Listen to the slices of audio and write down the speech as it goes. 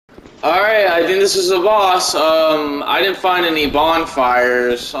Alright, I think this is the boss. I didn't find any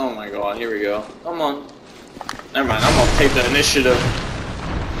bonfires. Oh my god, here we go. Come on. Never mind, I'm gonna take the initiative.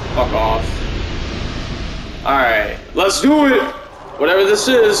 Fuck off. Alright, let's do it! Whatever this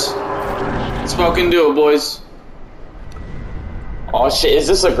is, let's fucking do it, boys. Oh shit, is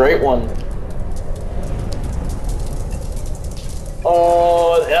this a great one?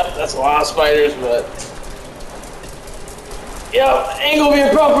 Oh, yep, that's a lot of spiders, but... Yep, ain't gonna be a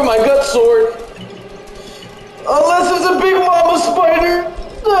problem for my gut sword. Unless it's a big mama spider.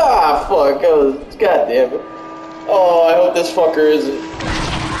 Ah, fuck. God damn it. Oh, I hope this fucker isn't.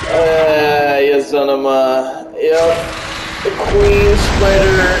 You son of a... Yep. The queen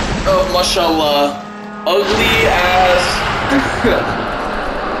spider. Oh, mashallah. Ugly ass.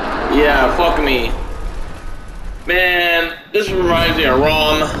 Yeah, fuck me. Man, this reminds me of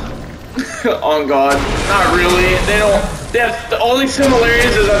Rom. On God. Not really. They don't... The only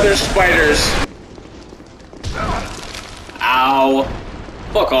similarities is that they're spiders. Ow.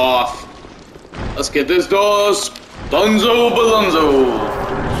 Fuck off. Let's get this dose. Dunzo Balunzo.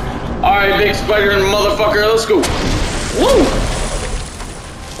 Alright, big spider motherfucker, let's go. Woo!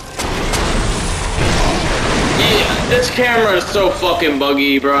 Yeah, this camera is so fucking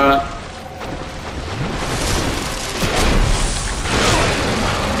buggy, bruh.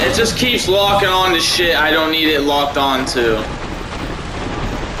 It just keeps locking on to shit I don't need it locked on to.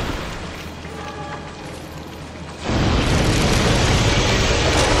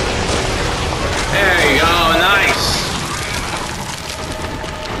 There you go, nice.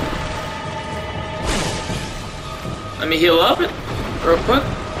 Let me heal up it real quick.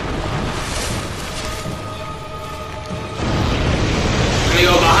 Let me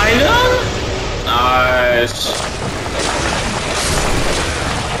go behind him. Nice.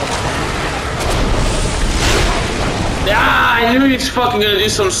 Ah, I knew he was fucking gonna do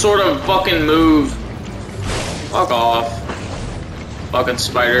some sort of fucking move. Fuck off. Fucking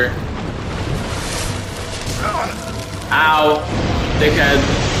spider. Ow. Dickhead.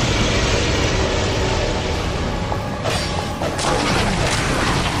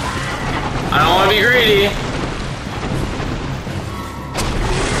 I don't wanna be greedy.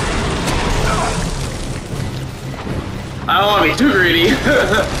 I don't wanna be too greedy.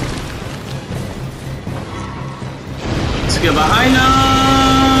 Get behind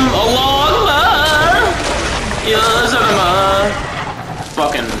him! Allah! Ya Zalama!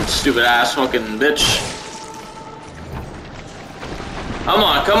 Fucking stupid ass fucking bitch. Come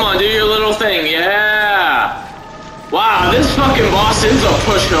on, do your little thing, yeah! Wow, this fucking boss is a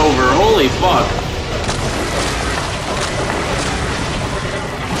pushover, holy fuck.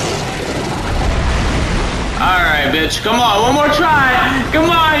 Alright, bitch, come on, one more try!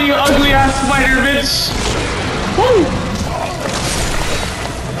 Come on, you ugly ass spider bitch! Woo!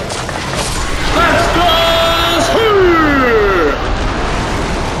 Let's go!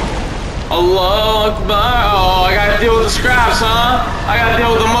 Allah Akbar. Oh, I gotta deal with the scraps, huh? I gotta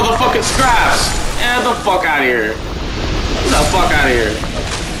deal with the motherfucking scraps. Get the fuck out of here. Get the fuck out of here.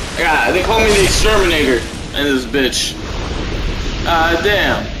 Yeah, they call me the exterminator and this bitch.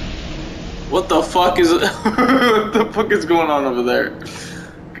 Damn. What the fuck is it? What the fuck is going on over there?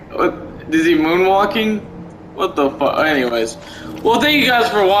 What, is he moonwalking? What the fuck? Anyways. Well, thank you guys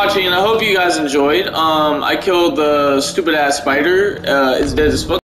for watching, and I hope you guys enjoyed. I killed the stupid ass spider. It's dead as fuck.